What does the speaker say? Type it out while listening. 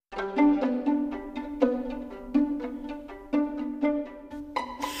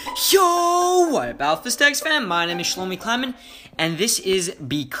Yo, what about this Tags fam? My name is Shlomi Kleiman, and this is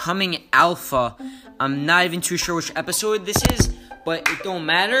Becoming Alpha. I'm not even too sure which episode this is, but it don't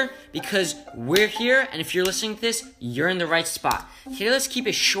matter because we're here, and if you're listening to this, you're in the right spot. Today, let's keep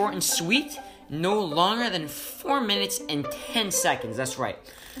it short and sweet, no longer than 4 minutes and 10 seconds. That's right.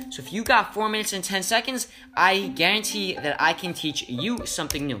 So if you got 4 minutes and 10 seconds, I guarantee that I can teach you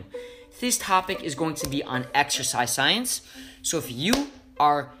something new. This topic is going to be on exercise science. So if you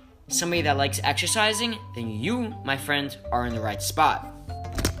are somebody that likes exercising, then you, my friend, are in the right spot.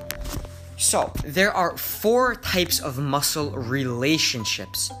 So, there are 4 types of muscle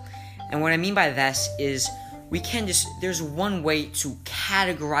relationships. And what I mean by this is there's one way to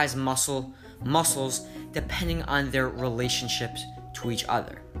categorize muscles depending on their relationships to each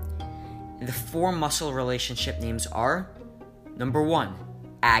other. The 4 muscle relationship names are: number 1,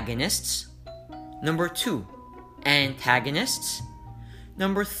 agonists; number 2, antagonists;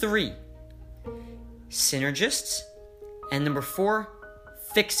 number 3, synergists; and number 4,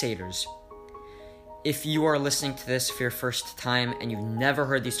 fixators. If you are listening to this for your first time and you've never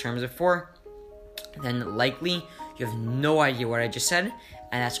heard these terms before, then likely you have no idea what I just said,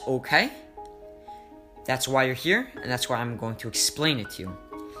 and that's okay. That's why you're here, and that's why I'm going to explain it to you.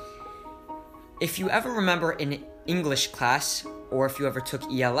 If you ever remember in English class, or if you ever took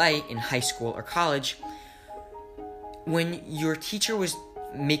ELA in high school or college, when your teacher was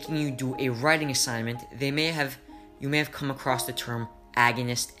making you do a writing assignment, you may have come across the term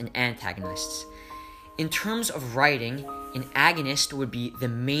agonist and antagonists. In terms of writing, an agonist would be the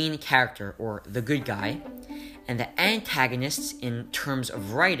main character or the good guy, and the antagonists in terms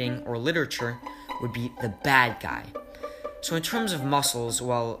of writing or literature would be the bad guy. So in terms of muscles,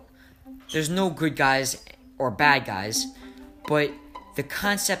 well, there's no good guys or bad guys, but the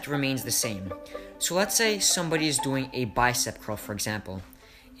concept remains the same. So let's say somebody is doing a bicep curl, for example.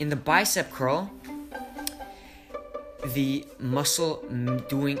 In the bicep curl, the muscle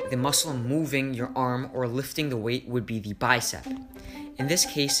moving your arm or lifting the weight would be the bicep. In this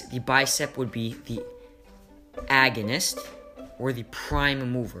case, the bicep would be the agonist or the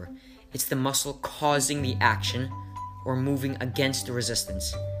prime mover. It's the muscle causing the action or moving against the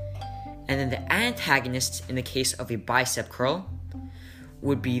resistance. And then the antagonists in the case of a bicep curl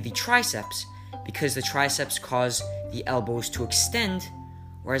would be the triceps, because the triceps cause the elbows to extend,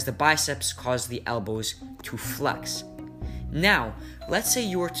 whereas the biceps cause the elbows to flex. Now, let's say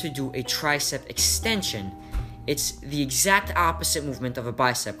you were to do a tricep extension. It's the exact opposite movement of a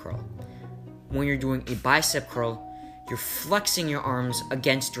bicep curl. When you're doing a bicep curl, you're flexing your arms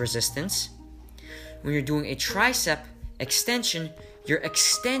against resistance. When you're doing a tricep extension, you're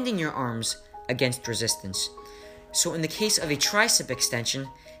extending your arms against resistance. So in the case of a tricep extension,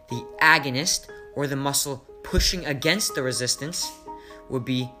 the agonist, or the muscle pushing against the resistance, would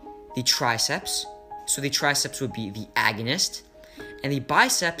be the triceps. So the triceps would be the agonist. And the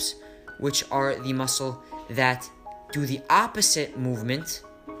biceps, which are the muscle that do the opposite movement,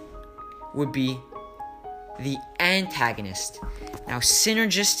 would be the antagonist. Now,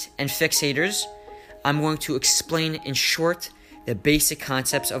 synergists and fixators, I'm going to explain in short the basic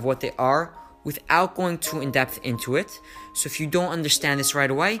concepts of what they are without going too in-depth into it. So if you don't understand this right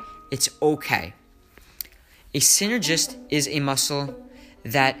away, it's okay. A synergist is a muscle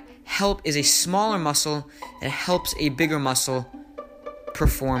that is a smaller muscle that helps a bigger muscle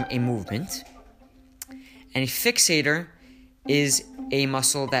perform a movement. And a fixator is a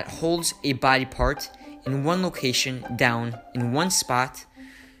muscle that holds a body part in one location down in one spot,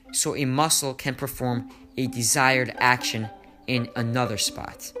 so a muscle can perform a desired action in another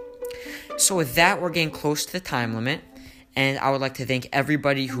spot. So with that, we're getting close to the time limit, and I would like to thank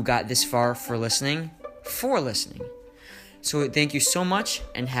everybody who got this far for listening. So thank you so much,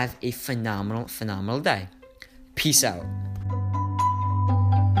 and have a phenomenal day. Peace out.